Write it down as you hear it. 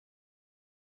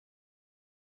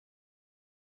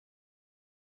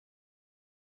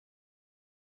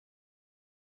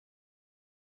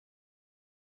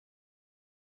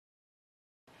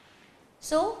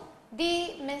So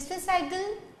the menstrual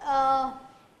cycle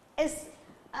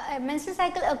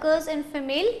occurs in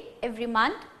female every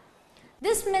month.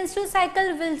 This menstrual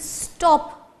cycle will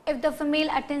stop if the female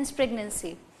attains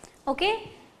pregnancy.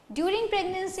 Okay. During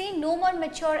pregnancy, no more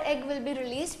mature egg will be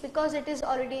released because it is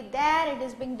already there, it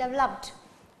is being developed.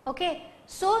 Okay.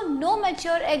 So no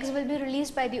mature eggs will be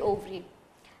released by the ovary.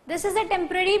 This is a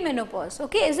temporary menopause.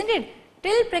 Okay, isn't it?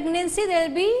 Till pregnancy there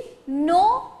will be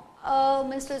no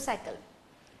menstrual cycle.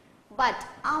 But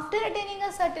after attaining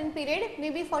a certain period,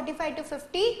 maybe 45 to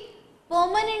 50,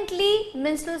 permanently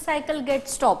menstrual cycle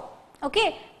gets stopped.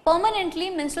 Okay, permanently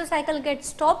menstrual cycle gets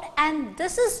stopped, and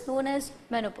this is known as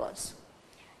menopause.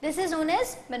 This is known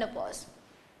as menopause.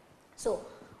 So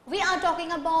we are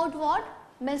talking about what?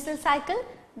 Menstrual cycle.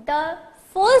 The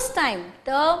first time,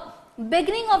 the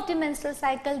beginning of the menstrual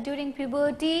cycle during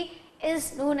puberty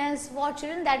is known as what,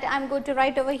 children? That I am going to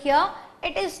write over here.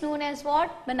 It is known as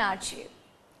what? Menarche.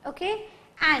 Okay,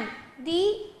 and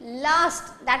the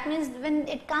last, that means when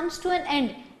it comes to an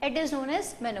end, it is known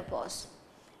as menopause.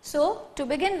 So to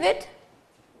begin with,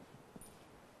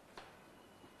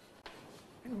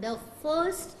 the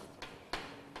first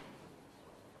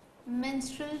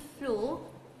menstrual flow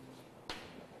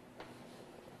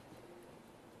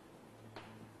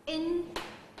in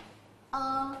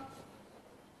a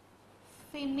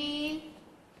female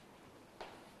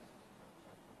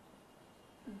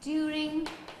during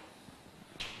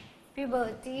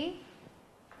puberty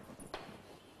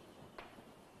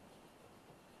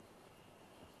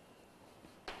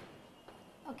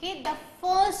okay, the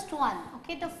first one,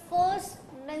 okay, the first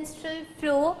menstrual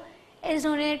flow is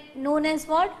known as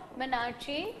what?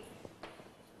 Menarche.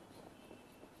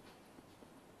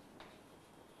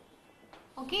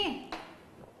 Okay,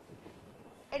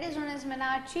 it is known as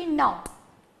menarche. Now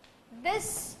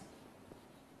this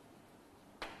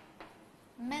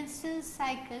menstrual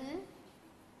cycle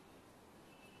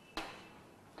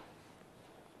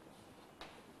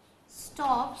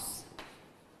stops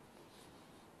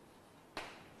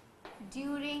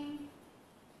during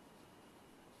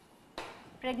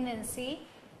pregnancy.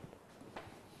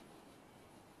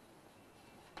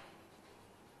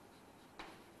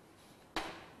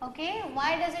 Okay,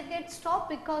 why does it get stopped?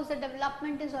 Because the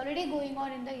development is already going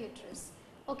on in the uterus.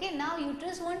 Okay, now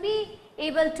uterus won't be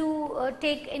able to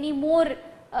take any more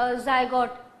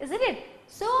zygote, isn't it?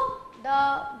 So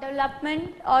the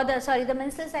development, or the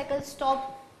menstrual cycle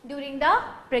stops during the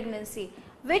pregnancy,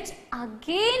 which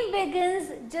again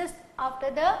begins just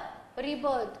after the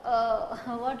rebirth.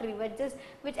 What rebirth?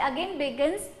 Which again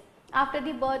begins after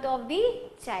the birth of the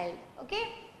child.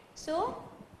 Okay, so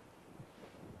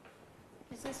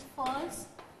this is first,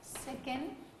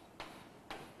 second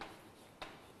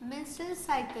menstrual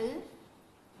cycle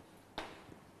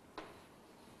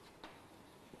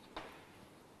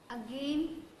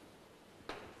again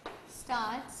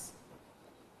starts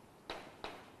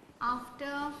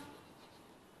after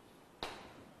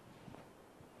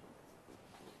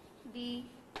the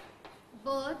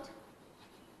birth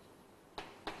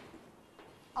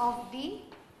of the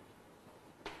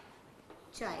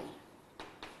child.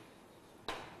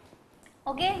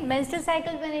 Okay, menstrual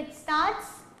cycle when it starts,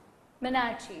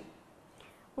 menarche.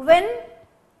 When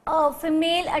a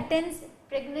female attains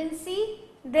pregnancy,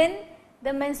 then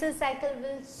the menstrual cycle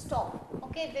will stop.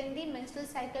 Okay, then the menstrual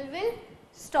cycle will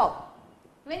stop.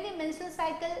 When the menstrual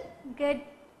cycle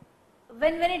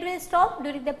when it will stop?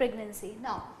 During the pregnancy.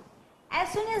 Now, as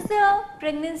soon as the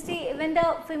pregnancy, when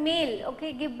the female,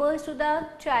 okay, give birth to the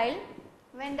child,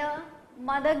 when the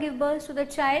mother give birth to the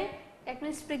child, that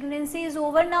means pregnancy is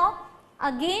over now.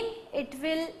 Again it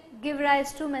will give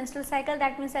rise to menstrual cycle.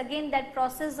 That means again that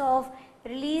process of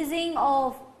releasing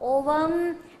of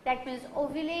ovum, that means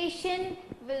ovulation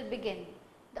will begin.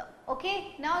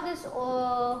 Okay, now this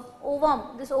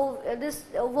ovum, this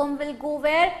ovum will go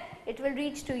where? It will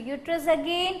reach to uterus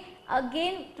again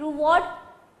through what?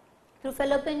 Through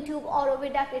fallopian tube or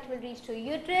oviduct it will reach to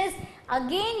uterus.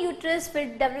 Again uterus will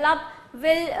develop,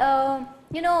 will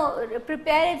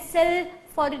prepare itself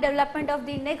for the development of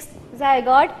the next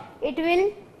zygote. It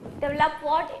will develop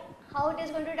what? How it is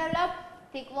going to develop?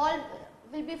 Thick wall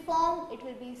will be formed, it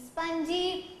will be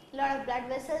spongy, lot of blood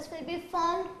vessels will be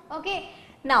formed. Okay,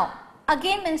 now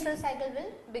again menstrual cycle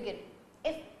will begin.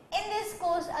 If in this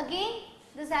course again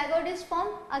the zygote is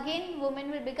formed, again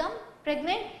woman will become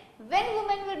pregnant. When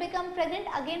woman will become pregnant,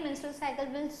 again menstrual cycle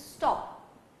will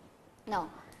stop. Now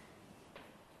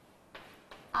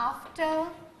after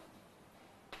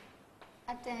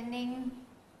attaining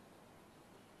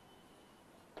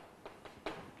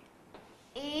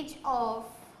age of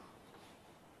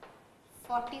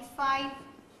 45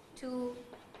 to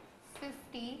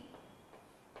 50,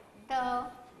 the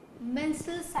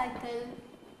menstrual cycle,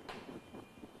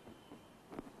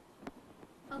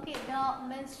 the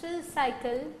menstrual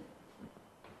cycle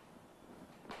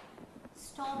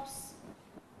stops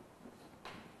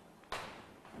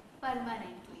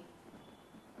permanently.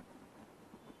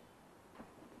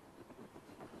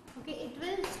 It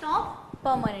will stop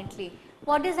permanently.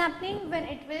 What is happening when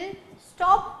it will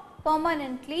stop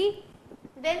permanently?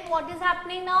 Then what is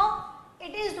happening now?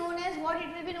 It is known as what it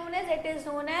will be known as? It is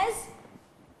known as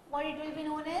what it will be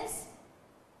known as?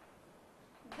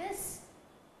 This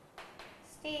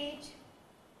stage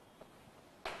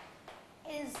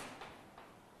is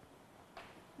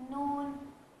known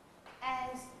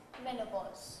as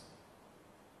menopause.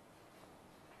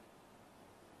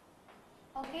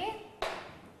 Okay.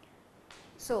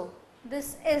 So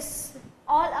this is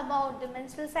all about the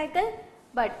menstrual cycle.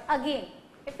 But again,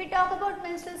 if we talk about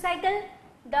menstrual cycle,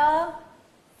 the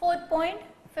fourth point,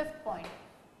 fifth point,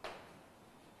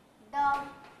 the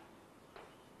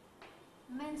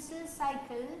menstrual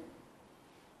cycle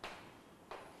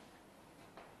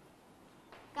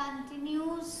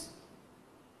continues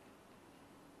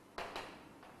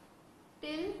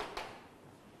till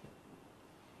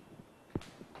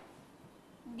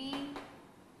the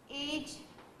age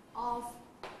of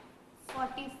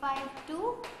 45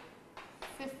 to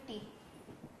 50.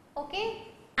 Okay,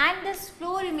 and this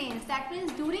flow remains. That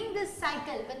means during this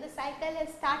cycle, when the cycle has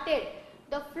started,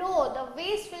 the flow, the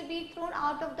waste will be thrown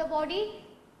out of the body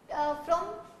from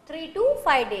 3 to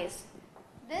 5 days.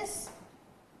 This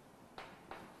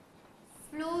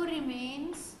flow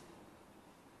remains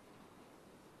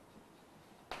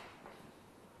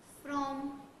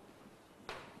from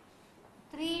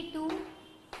 3 to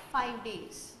 5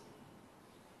 days.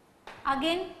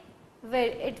 Again,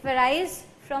 it varies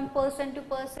from person to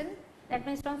person, that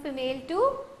means from female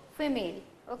to female.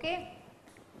 Okay.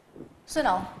 So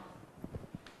now,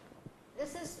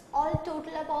 this is all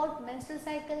total about menstrual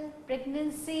cycle,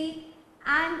 pregnancy,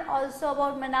 and also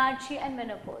about menarche and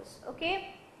menopause.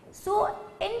 Okay. So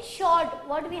in short,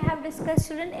 what we have discussed,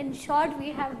 student, in short we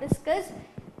have discussed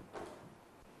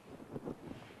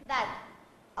that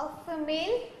a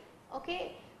female,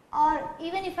 okay, or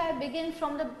even if I begin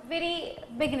from the very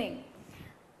beginning,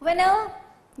 when a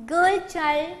girl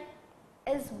child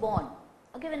is born,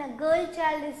 okay, when a girl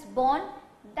child is born,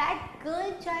 that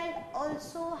girl child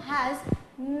also has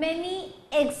many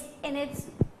eggs in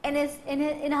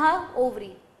her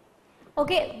ovary.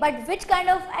 Okay, but which kind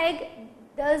of egg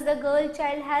does the girl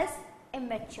child has?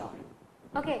 Immature.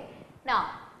 Okay, now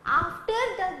after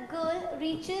the girl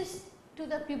reaches to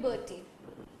the puberty,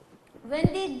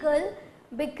 when the girl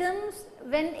becomes,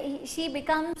 when she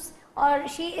becomes, or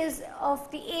she is of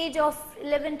the age of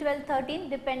 11, 12, 13,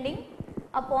 depending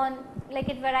upon, like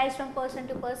it varies from person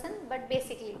to person, but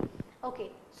basically,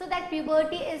 okay, so that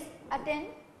puberty is attained.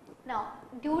 Now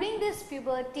during this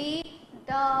puberty,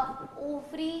 the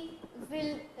ovary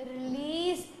will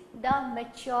release the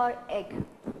mature egg.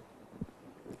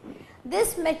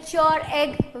 This mature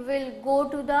egg will go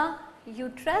to the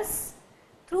uterus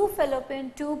through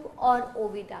fallopian tube or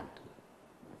oviduct.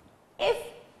 If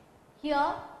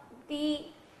here the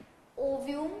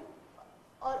ovum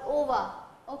or ova,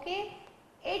 okay,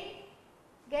 it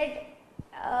get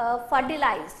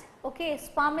fertilized, okay,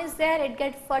 sperm is there, it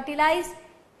get fertilized,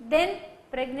 then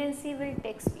pregnancy will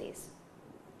takes place.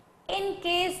 In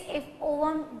case if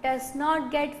ovum does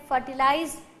not get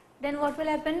fertilized, then what will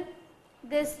happen?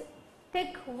 This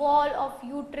thick wall of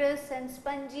uterus and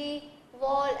spongy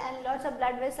wall and lots of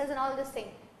blood vessels and all this thing.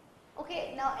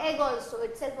 Okay, now egg also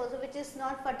itself also, which is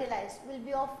not fertilized, will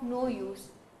be of no use.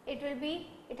 It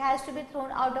has to be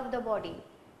thrown out of the body.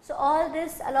 So all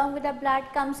this along with the blood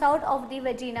comes out of the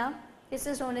vagina. This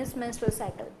is known as menstrual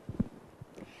cycle.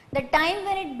 The time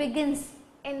when it begins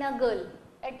in a girl,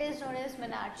 it is known as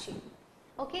menarche.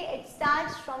 Okay, it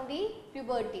starts from the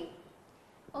puberty.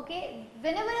 Okay,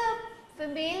 whenever a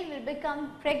female will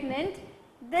become pregnant,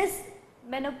 this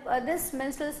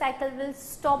menstrual cycle will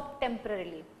stop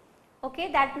temporarily.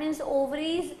 Okay, that means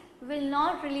ovaries will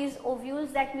not release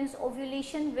ovules, that means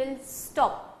ovulation will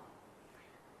stop.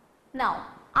 Now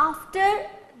after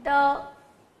the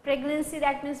pregnancy,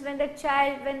 that means when the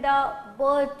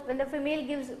female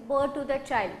gives birth to the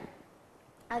child,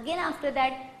 again after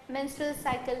that menstrual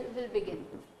cycle will begin.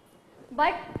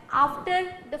 But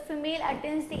after the female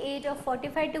attains the age of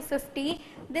 45 to 50,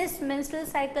 this menstrual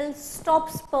cycle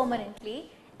stops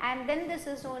permanently, and then this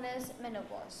is known as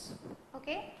menopause.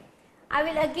 Okay, I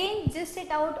will again gist it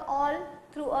out all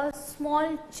through a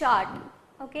small chart.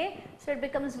 Okay, so it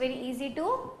becomes very easy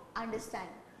to understand.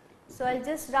 So I'll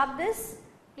just rub this.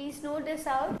 Please note this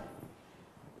out.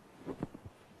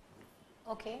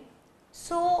 Okay,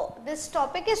 so this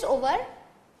topic is over,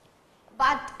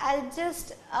 but I'll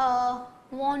just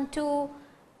want to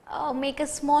make a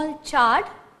small chart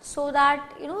so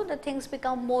that the things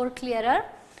become more clearer.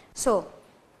 So,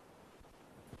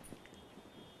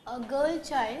 a girl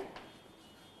child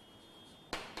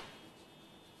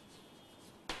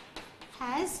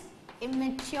has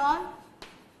immature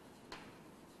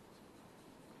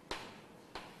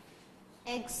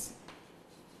eggs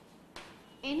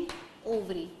in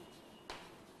ovary.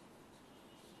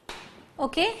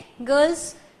 Okay,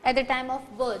 girls at the time of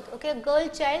birth. Okay, a girl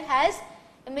child has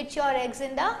immature eggs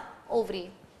in the ovary.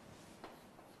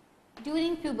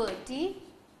 During puberty,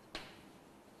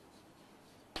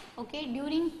 okay,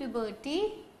 during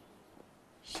puberty,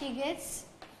 she gets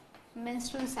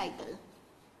menstrual cycle.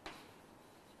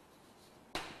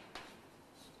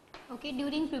 Okay,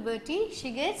 during puberty,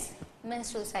 she gets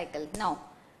menstrual cycle. Now,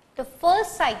 the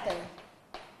first cycle,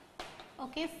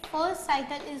 okay, first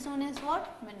cycle is known as what?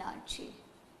 Menarche.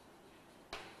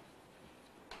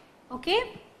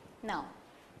 Okay, now,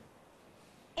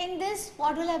 in this,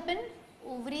 what will happen?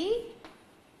 Ovary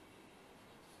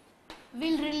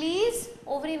will release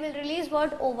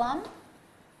what? Ovum.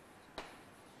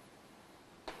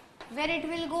 Where it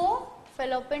will go?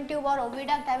 Fallopian tube or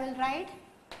oviduct, I will write.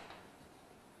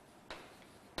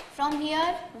 From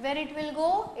here, where it will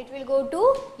go? It will go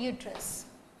to uterus.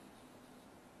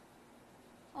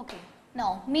 Okay.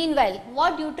 Now, meanwhile,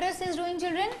 what uterus is doing,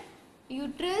 children?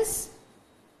 Uterus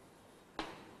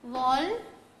wall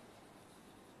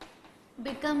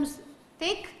becomes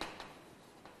thick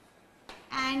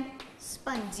and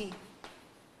spongy,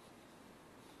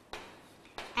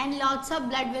 and lots of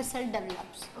blood vessel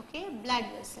develops. Okay, blood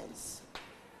vessels.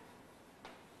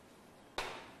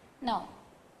 Now,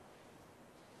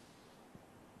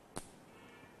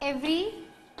 every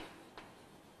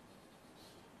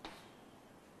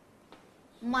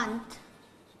month,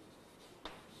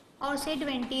 or say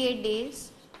 28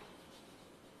 days,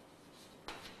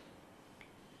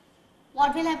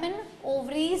 what will happen?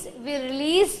 Ovaries will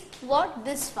release what?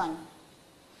 This one.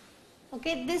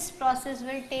 Okay, this process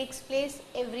will take place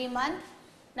every month.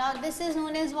 Now, this is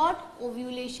known as what?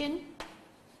 Ovulation.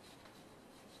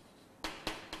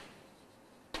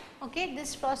 Okay,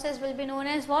 this process will be known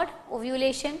as what?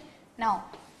 Ovulation. Now,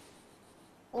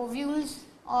 ovules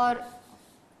or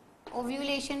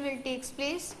ovulation will take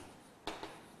place.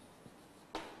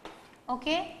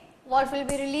 Okay, what will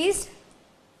be released?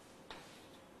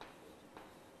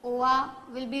 Ova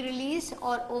will be released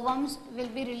or ovums will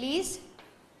be released.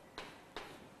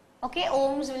 Okay,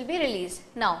 ovums will be released.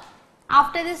 Now,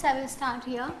 after this I will start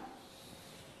here.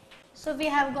 So, we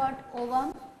have got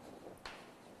ovum.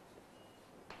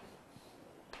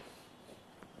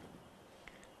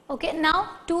 Okay,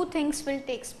 now two things will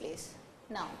take place.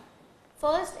 Now,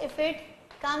 first, if it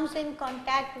comes in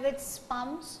contact with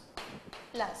sperms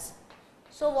plus,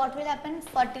 so what will happen?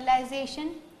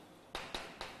 Fertilization.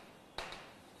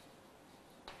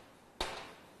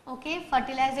 Okay,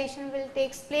 fertilization will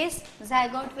take place,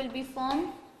 zygote will be formed.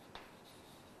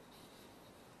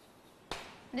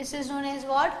 This is known as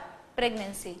what?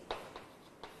 Pregnancy.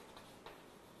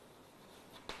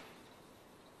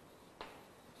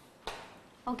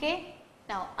 Okay,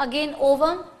 now again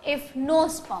ovum, if no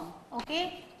sperm.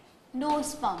 Okay, no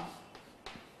sperm.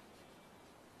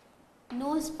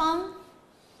 No sperm,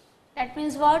 that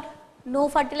means what? No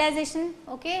fertilization.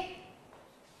 Okay,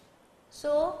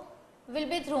 so will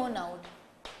be thrown out.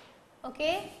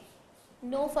 Okay,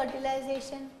 no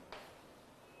fertilization.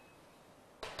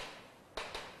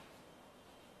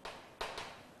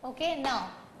 Okay, now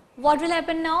what will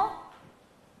happen now?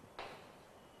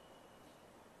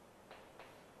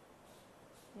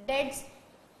 Dead.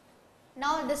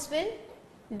 Now this will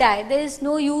die. There is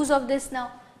no use of this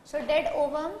now. So dead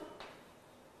ovum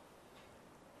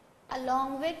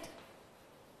along with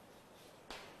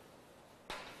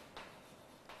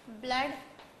blood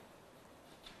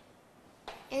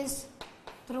is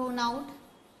thrown out.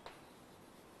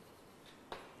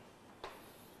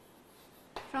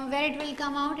 From where it will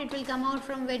come out? It will come out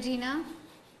from vagina.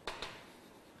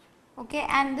 Okay,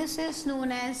 and this is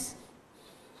known as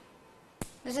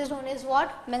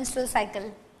what? Menstrual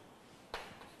cycle.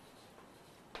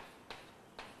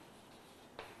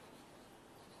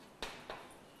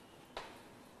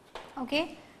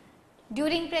 Okay,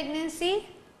 during pregnancy,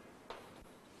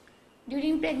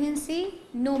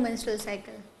 no menstrual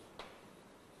cycle.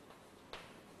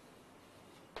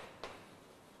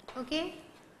 Okay,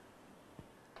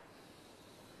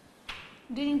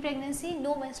 during pregnancy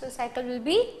no menstrual cycle will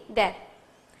be there.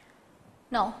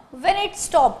 Now, when it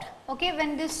stopped, okay,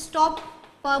 when this stopped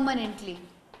permanently,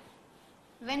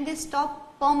 when they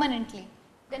stop permanently,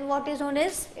 then what is known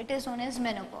as, it is known as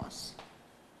menopause.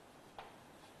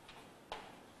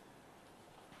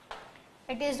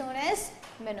 It is known as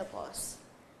menopause.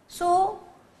 So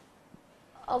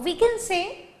we can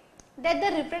say that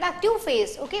the reproductive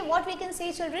phase, okay, what we can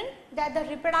say children, that the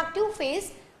reproductive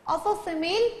phase of a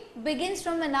female begins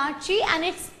from menarche and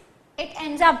it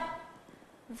ends up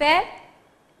where,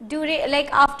 during, like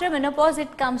after menopause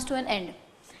it comes to an end.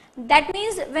 That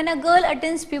means when a girl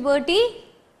attains puberty,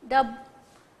 the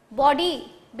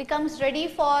body becomes ready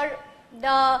for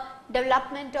the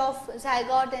development of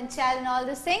zygote and child and all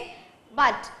this thing.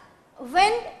 But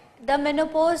when the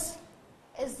menopause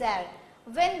is there,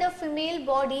 when the female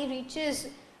body reaches,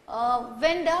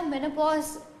 when the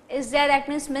menopause is there, that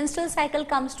means menstrual cycle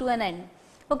comes to an end.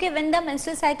 Okay, when the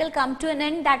menstrual cycle comes to an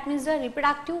end, that means the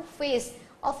reproductive phase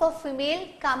of a female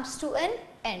comes to an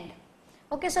end.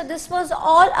 Okay, so this was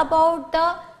all about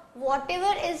the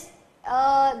whatever is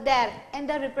there in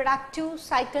the reproductive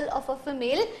cycle of a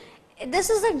female. This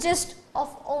is the gist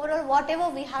of overall whatever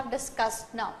we have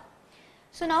discussed now.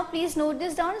 So now please note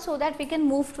this down so that we can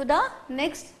move to the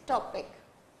next topic.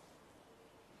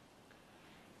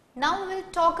 Now we will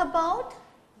talk about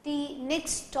the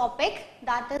next topic,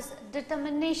 that is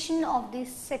determination of the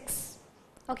sex.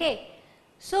 Okay,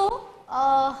 so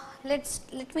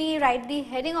let me write the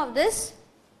heading of this.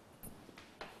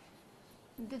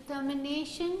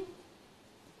 Determination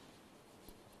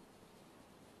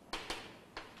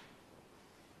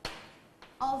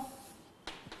of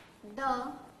the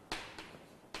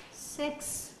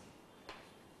sex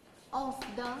of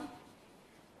the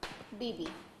baby.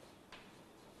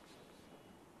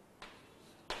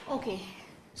 Okay,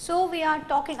 so we are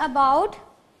talking about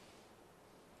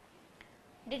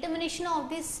determination of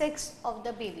the sex of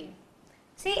the baby.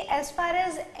 See, as far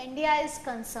as India is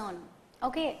concerned,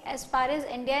 okay, as far as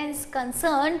India is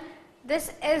concerned,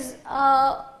 this is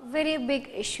a very big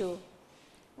issue.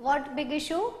 What big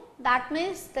issue? That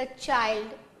means the child,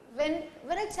 when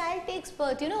a child takes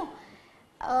birth, you know,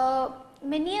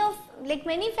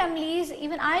 many families,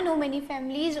 even I know many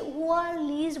families who are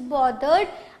least bothered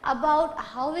about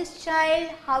how is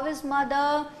child, how is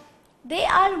mother. They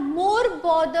are more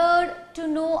bothered to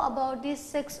know about the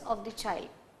sex of the child.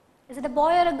 Is it a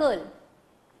boy or a girl?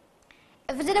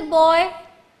 If it is a boy,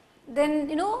 then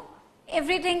you know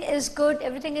everything is good,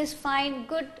 everything is fine,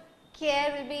 good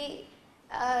care will be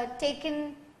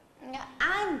taken.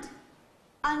 And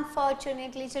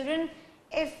unfortunately children,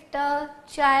 if the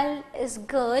child is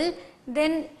girl,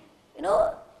 then you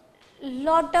know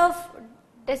lot of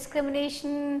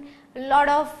discrimination, lot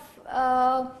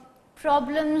of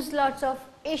problems, lots of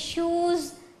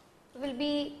issues will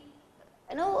be,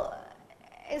 you know,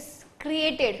 is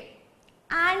created,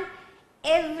 and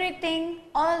everything,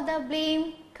 all the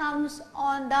blame comes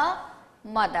on the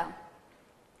mother.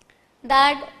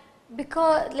 That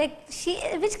because like she,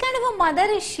 which kind of a mother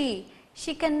is she?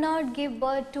 She cannot give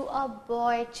birth to a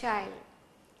boy child.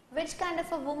 Which kind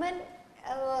of a woman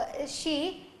is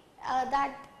she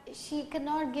that she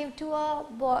cannot give to a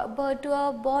birth to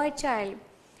a boy child?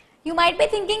 You might be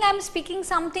thinking I am speaking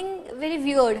something very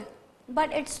weird,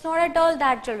 but it's not at all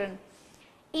that, children.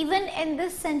 Even in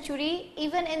this century,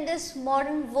 even in this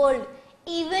modern world,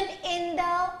 even in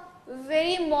the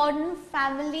very modern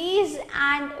families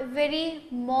and very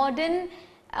modern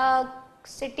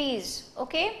cities,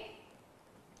 okay,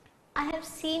 I have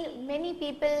seen many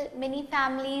people, many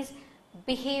families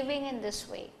behaving in this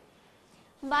way.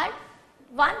 But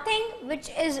one thing which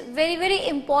is very, very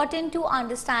important to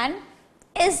understand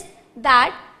is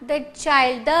that the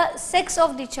child, the sex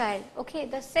of the child, okay,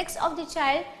 the sex of the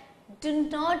child do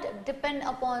not depend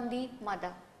upon the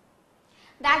mother.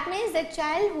 That means the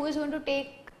child who is going to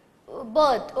take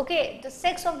birth, okay, the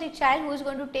sex of the child who is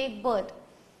going to take birth,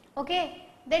 okay,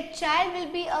 that child will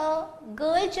be a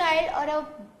girl child or a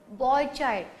boy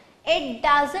child. It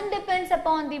doesn't depend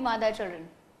upon the mother, children.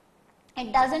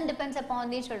 It doesn't depend upon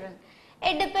the children.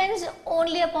 It depends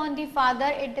only upon the father.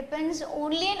 It depends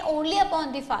only and only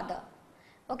upon the father.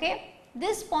 Okay,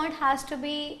 this point has to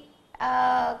be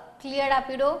cleared up,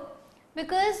 you know,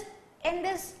 because in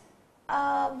this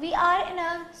we are in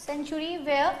a century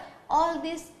where all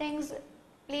these things,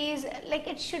 please, like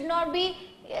it should not be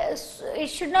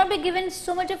given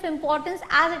so much of importance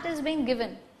as it is being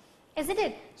given, isn't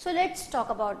it? So let's talk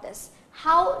about this.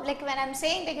 How, like when I am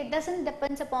saying like it doesn't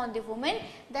depend upon the woman,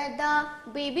 that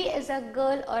the baby is a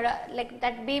girl or a, like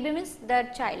that baby means the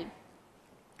child,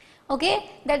 okay,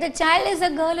 that the child is a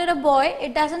girl or a boy,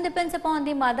 it doesn't depend upon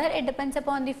the mother, it depends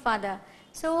upon the father.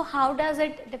 So how does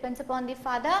it depends upon the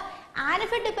father? And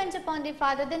if it depends upon the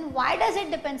father, then why does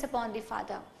it depends upon the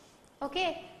father?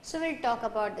 Okay, so we'll talk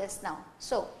about this now.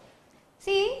 So,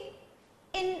 see,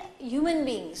 in human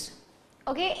beings,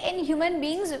 okay, in human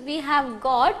beings we have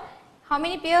got how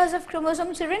many pairs of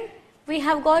chromosomes, children? We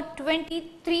have got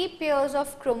 23 pairs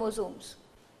of chromosomes.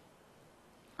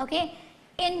 Okay,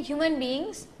 in human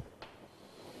beings,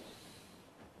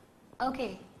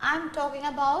 okay, I am talking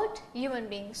about human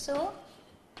beings. So,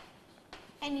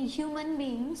 in human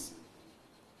beings,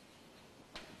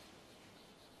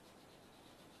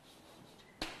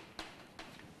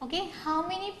 okay, how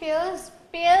many pairs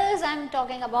I am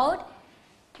talking about?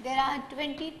 There are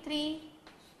 23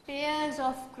 pairs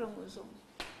of chromosome.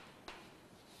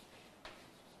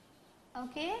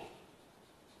 Okay,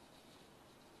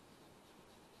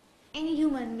 in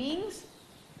human beings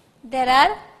there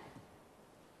are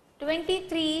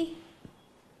 23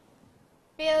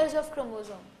 pairs of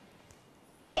chromosome.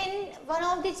 In one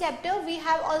of the chapter we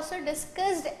have also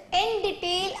discussed in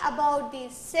detail about the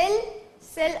cell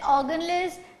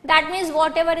organelles. That means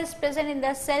whatever is present in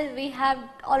the cell we have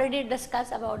already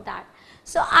discussed about that.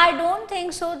 So I don't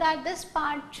think so that this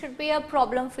part should be a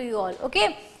problem for you all.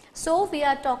 Okay, so we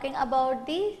are talking about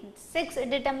the sex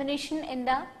determination in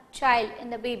the child, in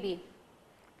the baby.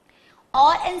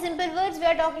 Or in simple words, we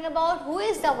are talking about who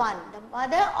is the one, the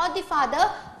mother or the father,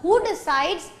 who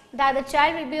decides that the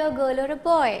child will be a girl or a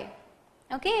boy.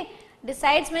 Okay,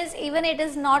 decides means even it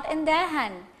is not in their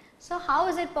hand. So how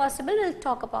is it possible? We will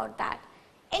talk about that.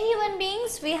 In human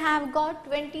beings, we have got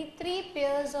 23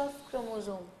 pairs of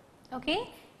chromosome. Okay,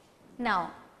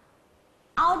 now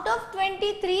out of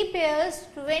 23 pairs,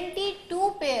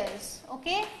 22 pairs,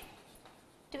 okay,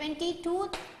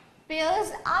 22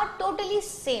 pairs are totally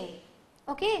same.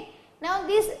 Okay, now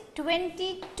these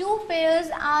 22 pairs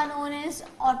are known as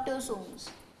autosomes.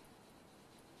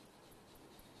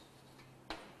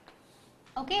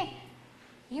 Okay,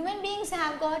 human beings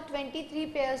have got 23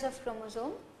 pairs of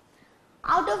chromosome.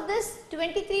 Out of this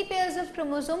 23 pairs of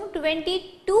chromosome,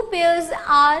 22 pairs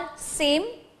are same,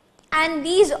 and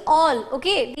these all,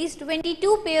 okay, these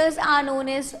 22 pairs are known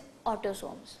as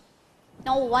autosomes.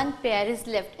 Now one pair is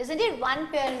left, isn't it?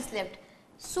 One pair is left.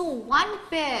 So one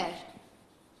pair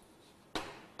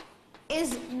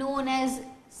is known as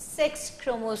sex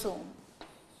chromosome.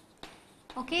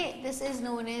 Okay, this is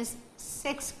known as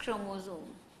sex chromosome.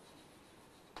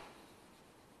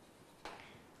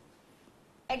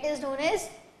 It is known as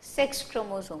sex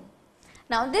chromosome.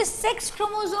 Now this sex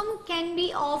chromosome can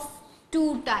be of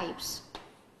two types.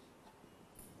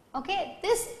 Okay,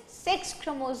 this sex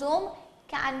chromosome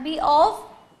can be of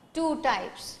two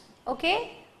types.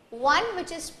 Okay, one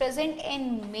which is present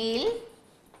in male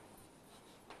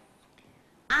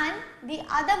and the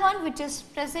other one which is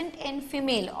present in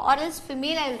female, or else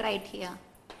female I will write here.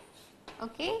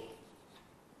 Okay,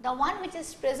 the one which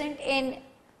is present in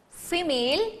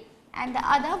female and the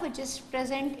other which is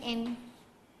present in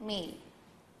male.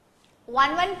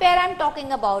 One pair I am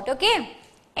talking about. Okay,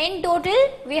 in total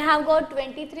we have got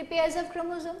 23 pairs of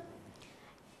chromosome.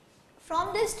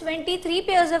 From this 23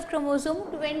 pairs of chromosome,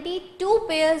 22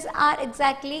 pairs are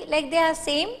exactly like they are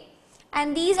same,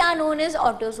 and these are known as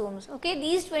autosomes. Okay,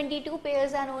 these 22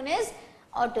 pairs are known as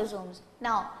autosomes.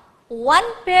 Now one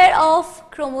pair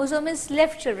of chromosome is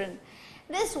left, children.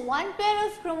 This one pair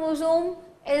of chromosome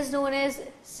is known as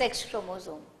sex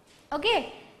chromosome.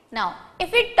 Okay, now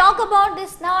if we talk about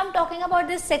this, now I am talking about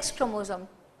this sex chromosome.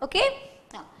 Okay,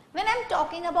 now when I am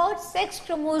talking about sex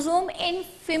chromosome in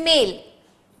female,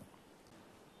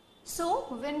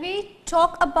 so when we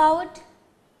talk about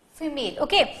female,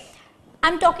 okay, I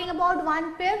am talking about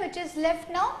one pair which is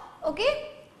left now. Okay,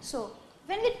 so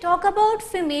when we talk about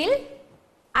female,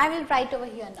 I will write over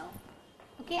here now.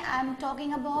 Okay, I am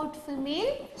talking about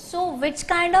female. So which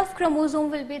kind of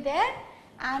chromosome will be there,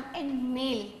 and in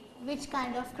male which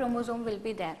kind of chromosome will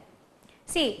be there.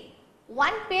 See,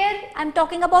 one pair, I am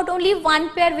talking about only one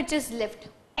pair which is left.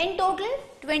 In total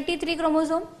 23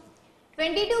 chromosome.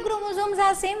 22 chromosomes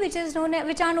are same, which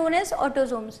are known as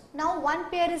autosomes. Now one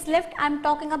pair is left. I am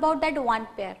talking about that one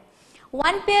pair.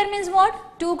 One pair means what?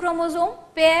 Two chromosome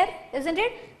pair, isn't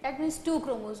it? That means two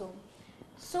chromosome.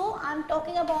 So I am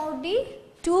talking about the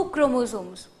two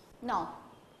chromosomes. Now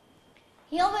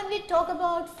here when we talk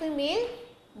about female,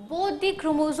 both the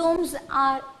chromosomes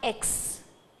are X.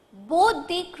 Both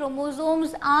the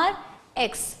chromosomes are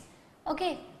X.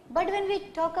 Okay, but when we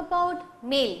talk about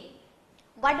male,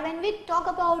 one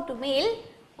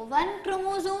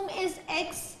chromosome is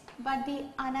X, but the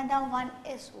another one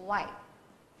is Y.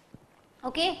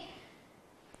 Okay,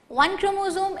 one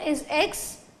chromosome is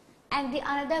X and the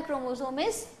another chromosome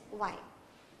is Y.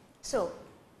 So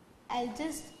I'll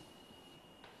just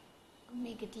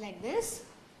make it like this.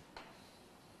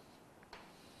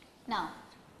 Now,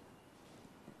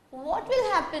 what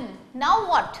will happen? Now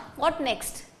what? What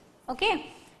next?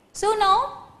 Okay. So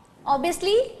now,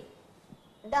 obviously,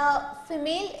 the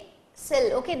female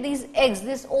cell, okay, these eggs,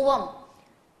 this ovum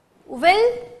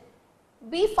will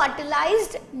be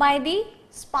fertilized by the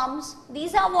sperms.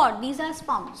 These are what? These are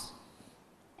sperms.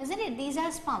 Isn't it? These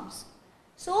are sperms.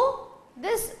 So,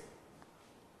 this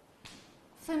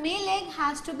female egg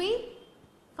has to be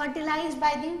fertilized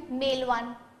by the male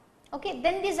one. Okay,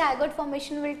 then the zygote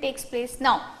formation will take place.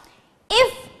 Now,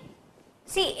 if,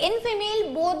 see, in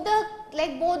female both the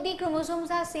chromosomes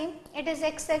are same, it is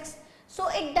XX. So,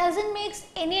 it doesn't make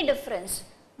any difference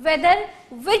whether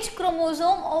which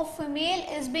chromosome of female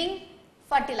is being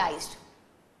fertilized.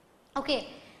 Okay,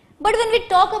 but when we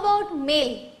talk about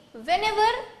male,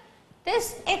 whenever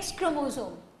this X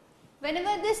chromosome will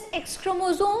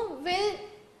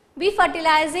be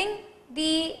fertilizing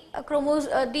the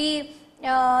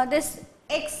this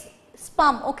X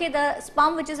sperm, okay, the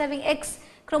sperm which is having X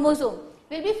chromosome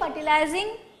will be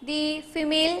fertilizing the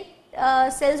female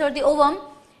cells or the ovum,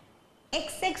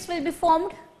 XX will be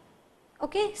formed.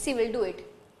 Okay, see, we'll do it.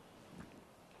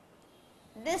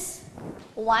 This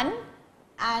one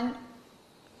and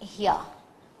here.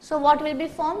 So, what will be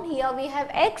formed? Here we have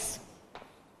X,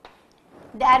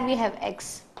 there we have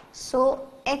X. So,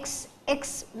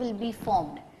 XX will be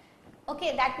formed.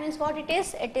 Okay, that means what it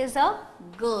is? It is a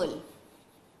girl.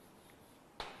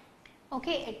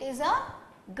 Okay, it is a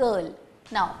girl.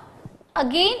 Now,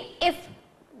 again, if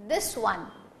this one,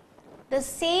 the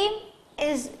same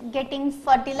is getting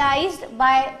fertilized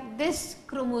by this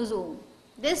chromosome,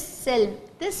 this cell,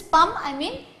 this sperm, I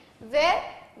mean, where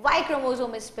Y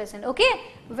chromosome is present. Okay,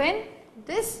 when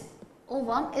this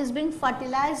ovum is being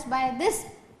fertilized by this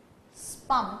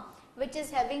sperm which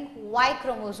is having Y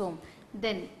chromosome,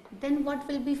 then what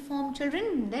will be formed,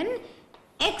 children? Then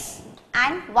X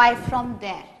and Y from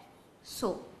there.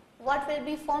 So, what will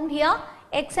be formed here?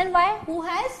 X and Y, who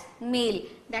has male,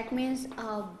 that means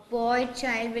a boy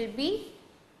child will be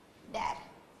there.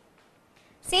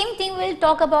 Same thing we will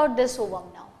talk about this ovum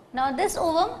now. Now, this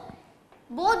ovum,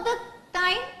 both the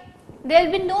time there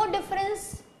will be no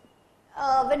difference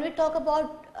when we talk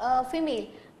about female,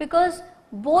 because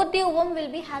both the ovum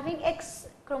will be having X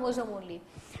chromosome only.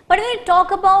 But when we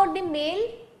talk about the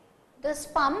male, the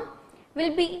sperm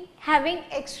will be having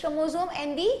X chromosome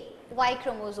and the Y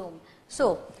chromosome.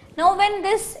 So, now when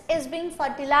this is being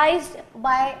fertilized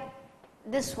by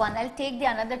this one, I will take the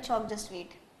another chalk, just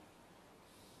wait.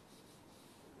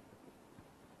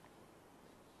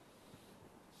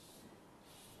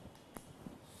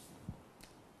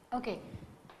 Okay,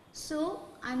 so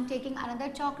I am taking another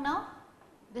chalk now,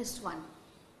 this one.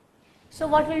 So,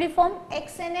 what will be formed?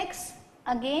 X and X,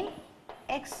 again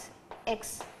X,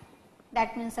 X,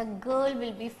 that means a girl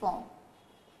will be formed.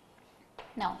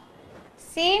 Now,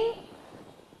 same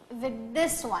with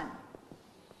this one.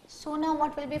 So, now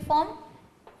what will be formed?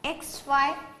 X,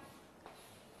 Y,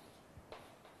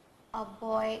 a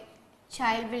boy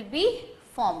child will be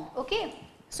formed. Okay.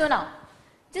 So, now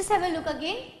just have a look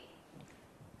again.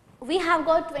 We have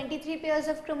got 23 pairs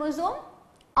of chromosome.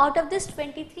 Out of this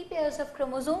 23 pairs of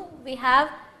chromosome, we have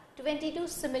 22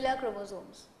 similar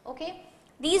chromosomes. Okay.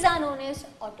 These are known as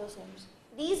autosomes.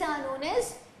 These are known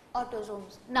as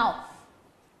autosomes. Now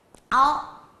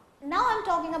I am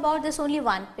talking about this only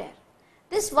one pair.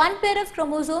 This one pair of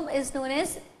chromosome is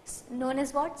known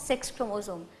as what? Sex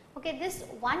chromosome. Okay, this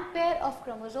one pair of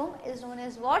chromosome is known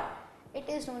as what? It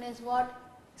is known as what?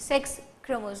 Sex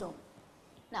chromosome.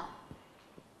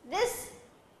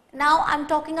 Now I am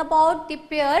talking about the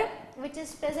pair which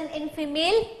is present in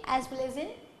female as well as in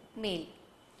male.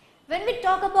 When we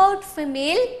talk about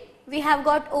female, we have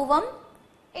got ovum.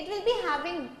 It will be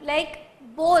having like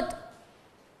both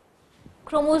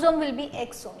chromosome will be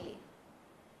X only.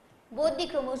 Both the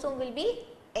chromosome will be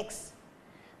X.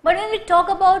 But when we talk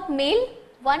about male,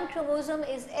 one chromosome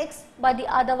is X but the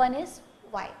other one is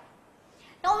Y.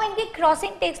 Now when the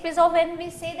crossing takes place, or when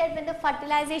we say that when the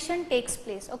fertilization takes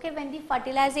place, okay, when the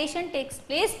fertilization takes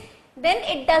place, then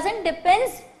it doesn't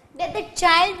depend that the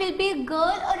child will be a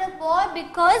girl or a boy,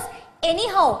 because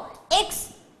anyhow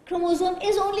X chromosome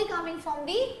is only coming from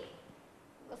the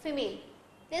female.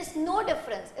 There is no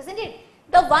difference, isn't it?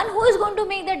 The one who is going to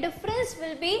make the difference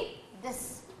will be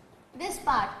this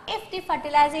part. If the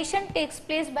fertilization takes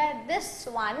place by this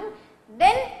one,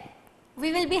 then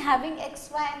we will be having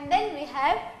XY and then we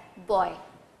have boy,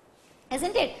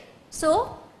 isn't it?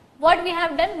 So, what we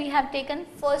have done, we have taken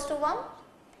first ovum,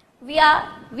 we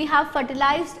have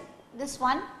fertilized this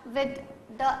one with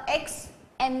the X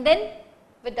and then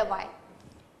with the Y.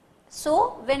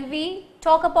 So, when we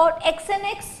talk about X and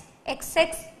X,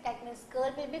 XX, that means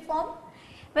result will be formed.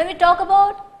 When we talk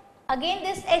about again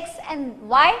this x and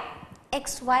y,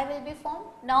 xy will be formed.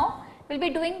 Now we will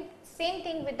be doing same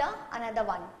thing with the another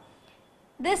one.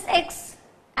 This x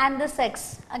and this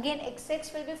x, again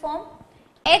xx will be formed,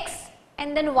 x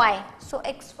and then y, so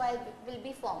xy will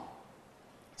be formed.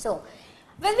 So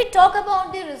when we talk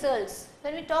about the results, the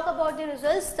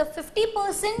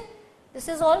 50%, this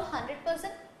is all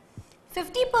 100%,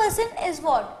 50% is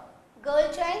what?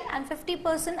 Girl child and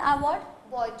 50% are what?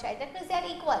 Boy child. That means they are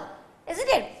equal, isn't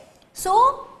it?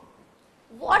 So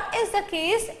what is the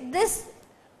case? This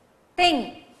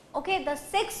thing, okay, the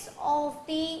sex of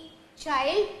the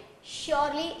child,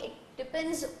 surely it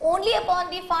depends only upon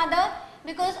the father,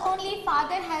 because only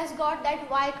father has got that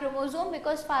Y chromosome,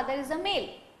 because father is a male,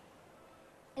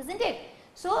 isn't it?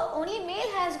 So only male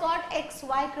has got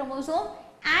XY chromosome,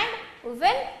 and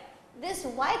when this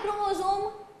Y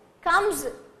chromosome comes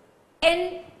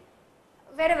in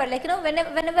wherever, like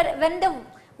when the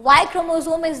Y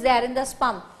chromosome is there in the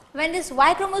sperm, when this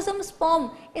Y chromosome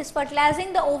sperm is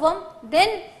fertilizing the ovum,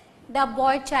 then the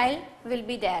boy child will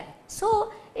be there.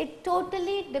 So it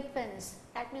totally depends.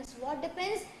 That means what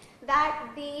depends? That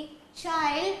the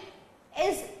child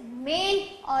is male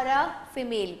or a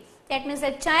female. That means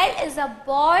the child is a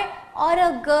boy or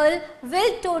a girl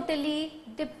will totally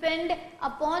depend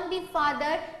upon the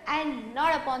father and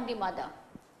not upon the mother.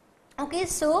 Okay,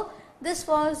 so this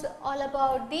was all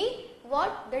about the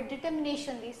what? The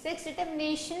determination, the sex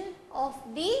determination of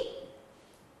the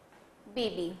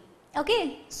baby.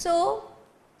 Okay, so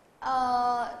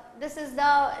this is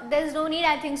there is no need,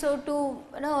 I think so, to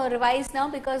revise now,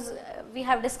 because we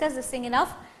have discussed this thing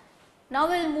enough. Now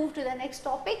we will move to the next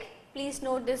topic. Please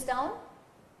note this down.